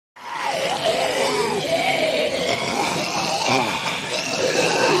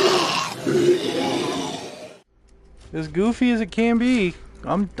As goofy as it can be.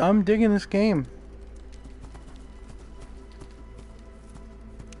 I'm digging this game.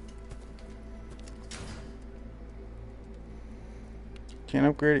 Can't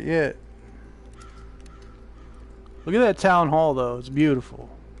upgrade it yet. Look at that town hall though. It's beautiful.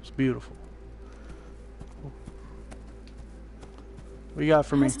 It's beautiful. What you got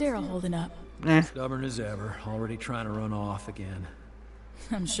for me? How's Daryl holding up? Stubborn as ever. Already trying to run off again.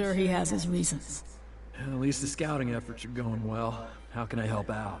 I'm sure he has his reasons. At least the scouting efforts are going well. How can I help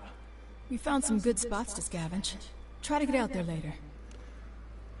out? We found some good spots to scavenge. Try to get out there later.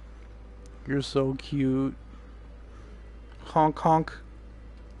 You're so cute. Honk honk.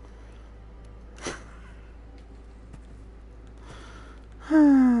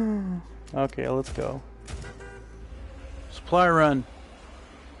 Okay, let's go. Supply run.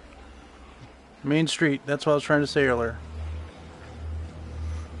 Main Street. That's what I was trying to say earlier.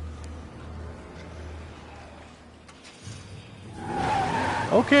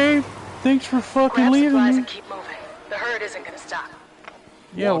 Okay. Thanks for fucking Grab leaving supplies me. and keep moving. The herd isn't gonna stop.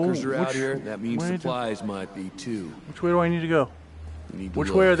 Yeah, Walkers are out here. That means way supplies might be too. Which way do I need to go? We need to Which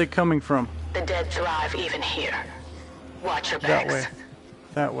look. way are they coming from? The dead thrive even here. Watch your That backs. way.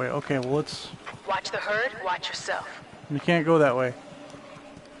 That way. Okay, well let's... Watch the herd, watch yourself. You can't go that way.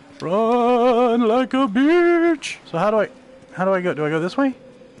 Run like a bitch! So how do I go? Do I go this way?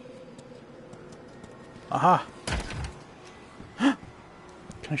 Aha! Can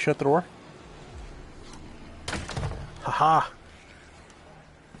I shut the door? Haha!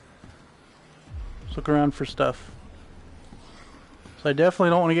 Let's look around for stuff. So I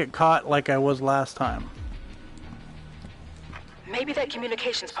definitely don't want to get caught like I was last time. Maybe that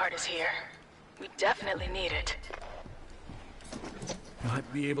communications part is here. We definitely need it.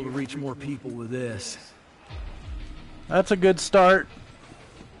 Might be able to reach more people with this. That's a good start.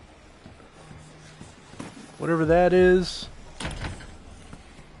 Whatever that is.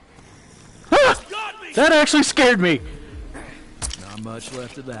 Ah! That actually scared me. Not much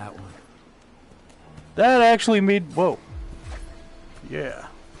left of that one. That actually made... Whoa. Yeah.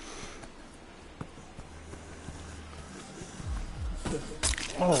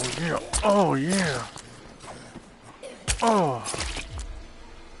 Oh, yeah. Oh, yeah. Oh.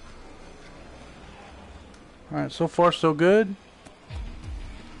 Alright, so far so good.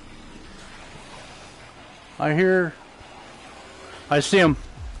 I hear... I see him.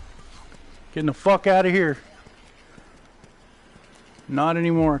 Getting the fuck out of here. Not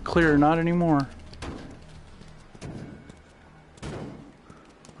anymore. Clear, not anymore.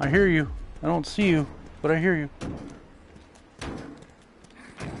 I hear you. I don't see you, but I hear you.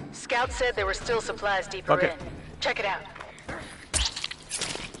 Scout said there were still supplies deeper in. Check it out.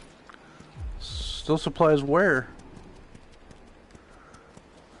 Still supplies where?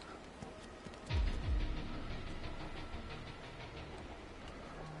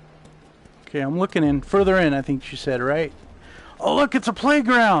 Okay, I'm looking in. Further in, I think she said, right? Oh, look, it's a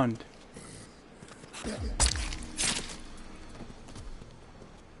playground!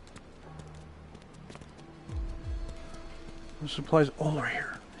 There's supplies all over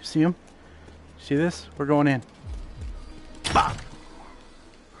here. You see them? See this? We're going in. Bah!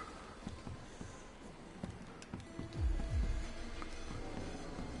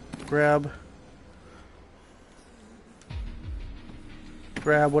 Grab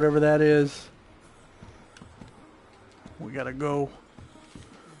whatever that is. We gotta go.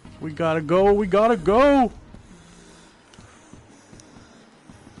 We gotta go. We gotta go.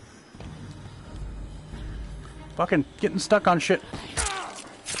 Fucking getting stuck on shit.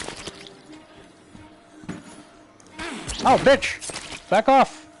 Oh, bitch! Back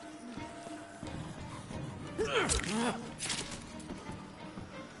off!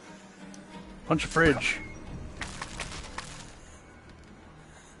 Punch a fridge.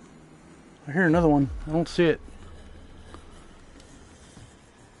 I hear another one. I don't see it.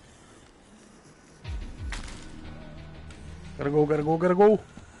 Gotta go, gotta go, gotta go.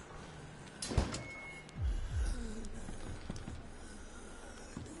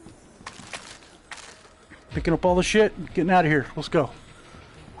 Picking up all the shit, getting out of here. Let's go.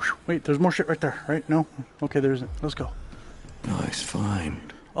 Wait, there's more shit right there, right? No? Okay, there isn't. Let's go. Nice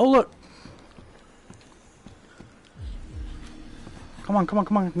find. Oh, look. Come on, come on,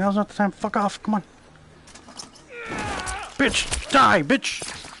 come on. Now's not the time. Fuck off. Come on. Bitch, die, bitch.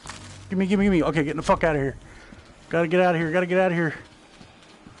 Give me, give me, give me. Okay, getting the fuck out of here. Gotta get out of here. Gotta get out of here.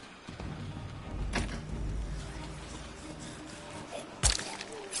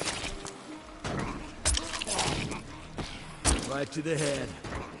 Right to the head.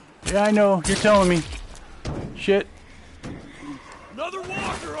 Yeah, I know. You're telling me. Shit. Another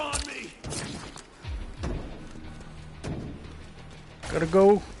walker on me. Gotta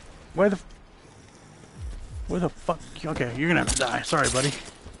go. Where the fuck? Okay, you're gonna have to die. Sorry, buddy.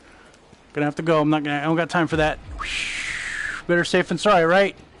 Gonna have to go. I don't got time for that. Better safe than sorry,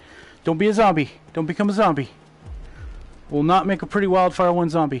 right? Don't be a zombie. Don't become a zombie. Will not make a pretty Wildfire 1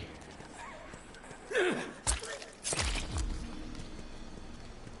 zombie.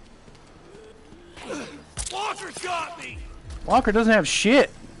 Walker's got me! Walker doesn't have shit.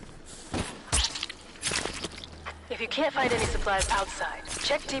 If you can't find any supplies outside,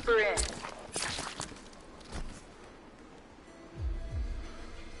 check deeper in.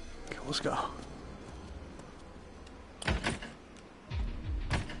 Okay, let's go.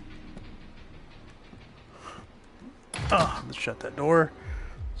 Oh, let's shut that door.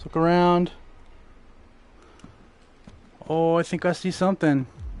 Let's look around. Oh, I think I see something.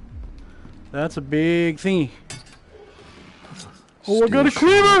 That's a big thingy. Oh, I got a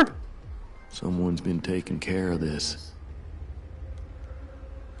cleaver! Someone's been taking care of this.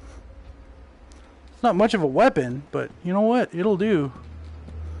 It's not much of a weapon, but you know what? It'll do.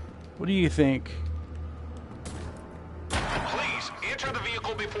 What do you think? Please, enter the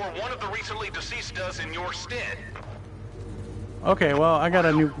vehicle before one of the recently deceased does in your stead. Okay, well, I got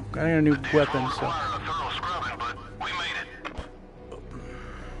a new weapon, so.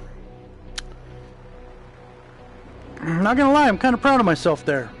 I'm not gonna lie, I'm kind of proud of myself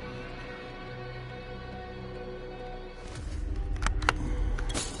there.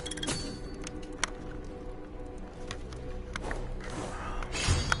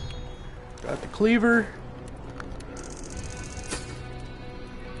 Got the cleaver.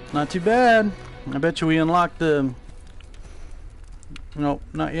 Not too bad. I bet you we unlocked the... Nope,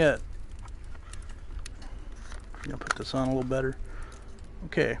 not yet. I'm gonna put this on a little better.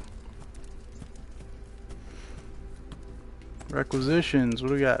 Okay. Requisitions, what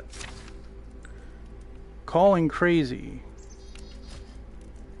do we got? Calling crazy.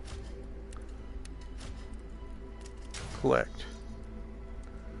 Collect.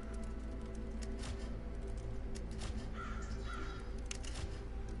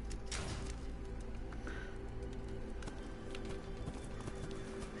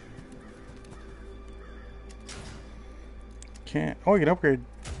 Can't. Oh, I can upgrade.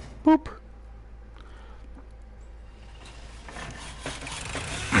 Boop.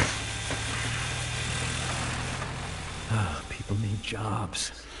 People need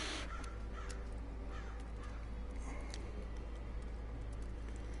jobs.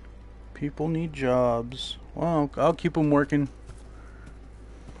 People need jobs. Well, I'll keep them working.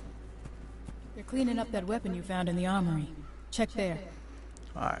 They're cleaning up that weapon you found in the armory. Check there.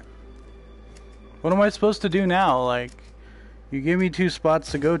 Alright. What am I supposed to do now? Like, you give me 2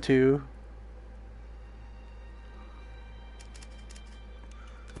 spots to go to.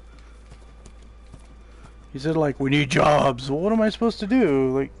 He said, like, we need jobs. Well, what am I supposed to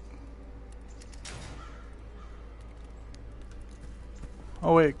do? Like...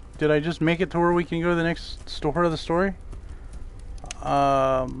 Oh, wait. Did I just make it to where we can go to the next part of the story?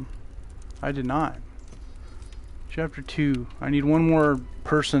 I did not. Chapter 2. I need one more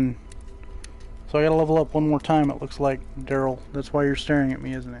person. So I gotta level up one more time, it looks like, Daryl. That's why you're staring at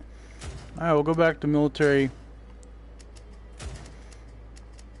me, isn't it? Alright, we'll go back to military.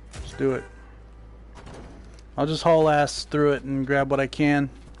 Let's do it. I'll just haul ass through it and grab what I can.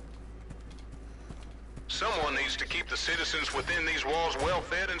 Someone needs to keep the citizens within these walls well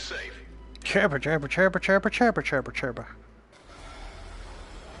fed and safe. Chirpa, chirpa, chirpa, chirpa, chirpa, chirpa, chirpa.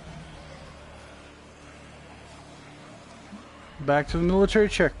 Back to the military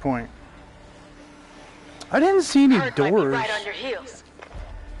checkpoint. I didn't see any Herd might be doors. right on your heels.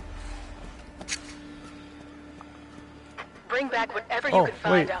 Bring back whatever you can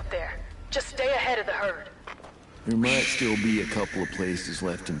find wait. out there. Just stay ahead of the herd. There might still be a couple of places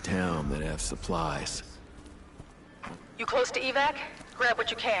left in town that have supplies. You close to evac? Grab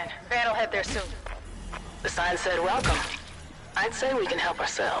what you can. Van will head there soon. The sign said welcome. I'd say we can help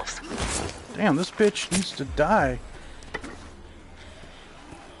ourselves. Damn, this bitch needs to die.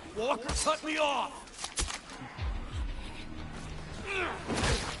 Walker, cut me off!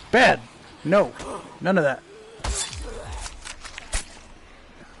 Bad. No. None of that.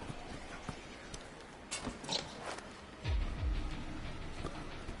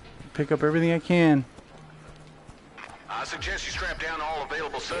 Pick up everything I can. I suggest you strap down all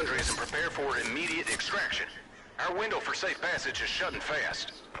available sundries and prepare for immediate extraction. Our window for safe passage is shutting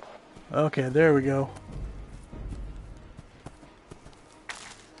fast. Okay, there we go.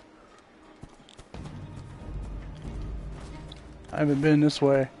 I haven't been this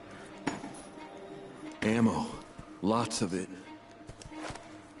way. Ammo. Lots of it.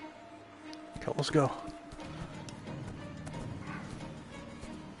 Okay, let's go.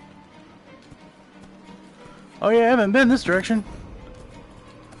 Oh yeah, I haven't been this direction.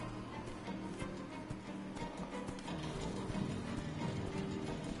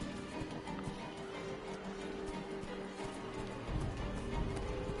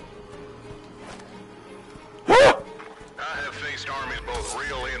 I have faced armies both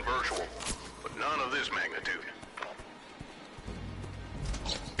real and virtual, but none of this magnitude.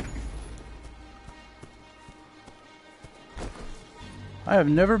 I have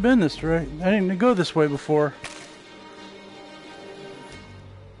never been this direction. I didn't go this way before.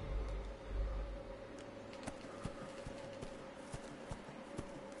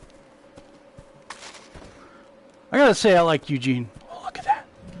 I gotta say, I like Eugene. Oh, look at that.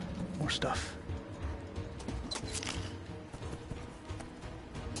 More stuff.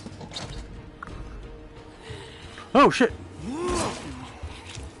 Oh, shit.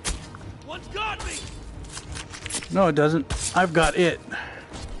 One's got me! No, it doesn't. I've got it.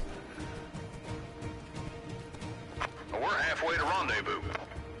 We're halfway to rendezvous.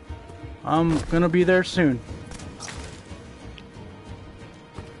 I'm gonna be there soon.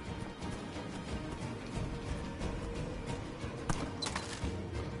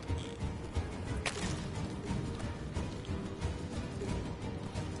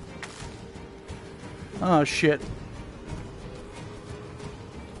 Oh, shit.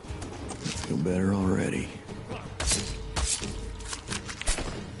 Feel better already.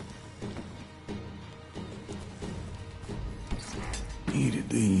 Needed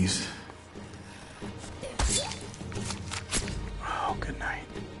these. Oh, good night.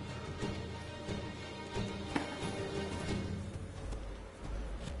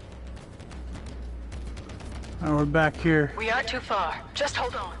 Now we're back here. We aren't too far. Just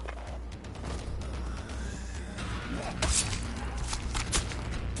hold on.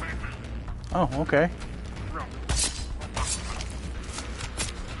 Oh, okay.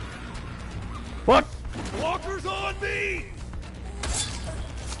 What? Walker's on me!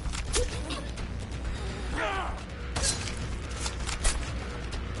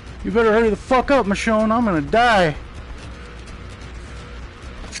 You better hurry the fuck up, Michonne. I'm gonna die.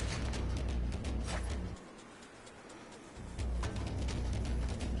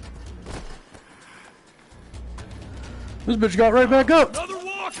 This bitch got right back up. Another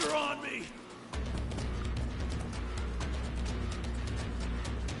walker on me!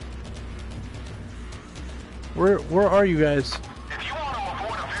 Where are you guys? If you want to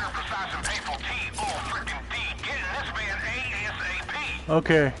avoid a very precise and painful freaking deed, get in this van ASAP.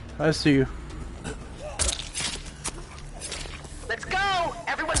 Okay, I see you. Let's go!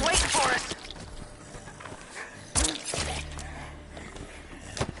 Everyone's waiting for us.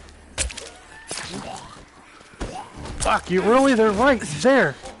 Fuck, you really? They're right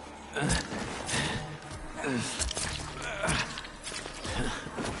there.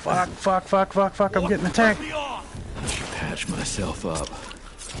 Fuck, I'm getting attacked. I should patch myself up.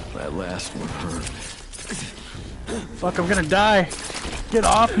 That last one hurt. Fuck, I'm gonna die. Get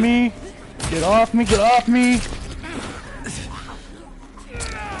off me. Get off me, get off me.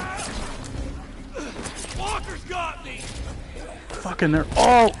 Walker's got me! Fucking, they're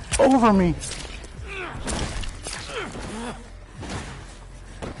all over me.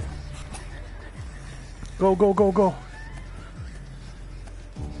 Go, go, go, go.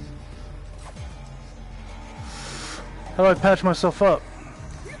 How do I patch myself up?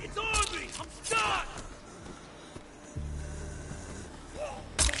 It's on me! I'm stuck!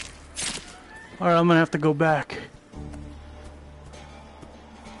 Alright, I'm gonna have to go back.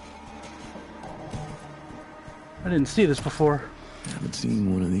 I didn't see this before. Haven't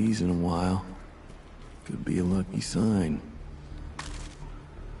seen one of these in a while. Could be a lucky sign.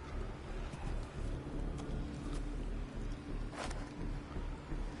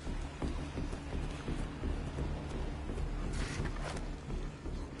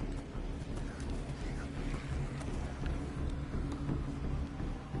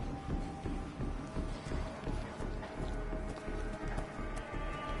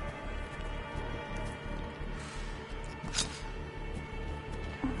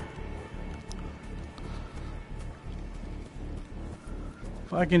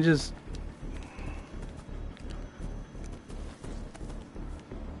 If I can just...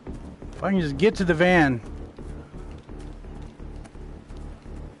 If I can just get to the van.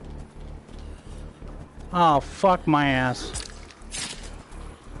 Oh, fuck my ass.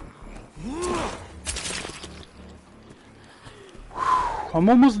 I'm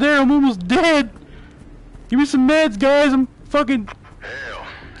almost there, I'm almost dead. Give me some meds, guys. I'm fucking... Hell,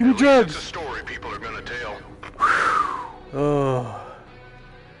 Give me at least drugs. it's a story people are gonna tell. Oh.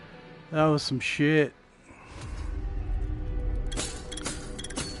 That was some shit.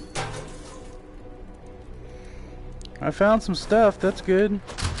 I found some stuff. That's good.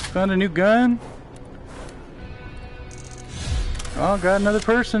 Found a new gun. Oh, got another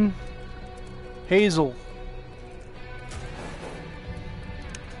person. Hazel.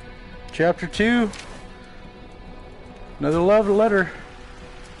 Chapter 2. Another love letter.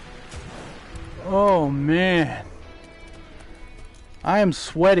 Oh man. I am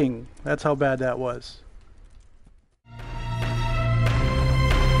sweating. That's how bad that was.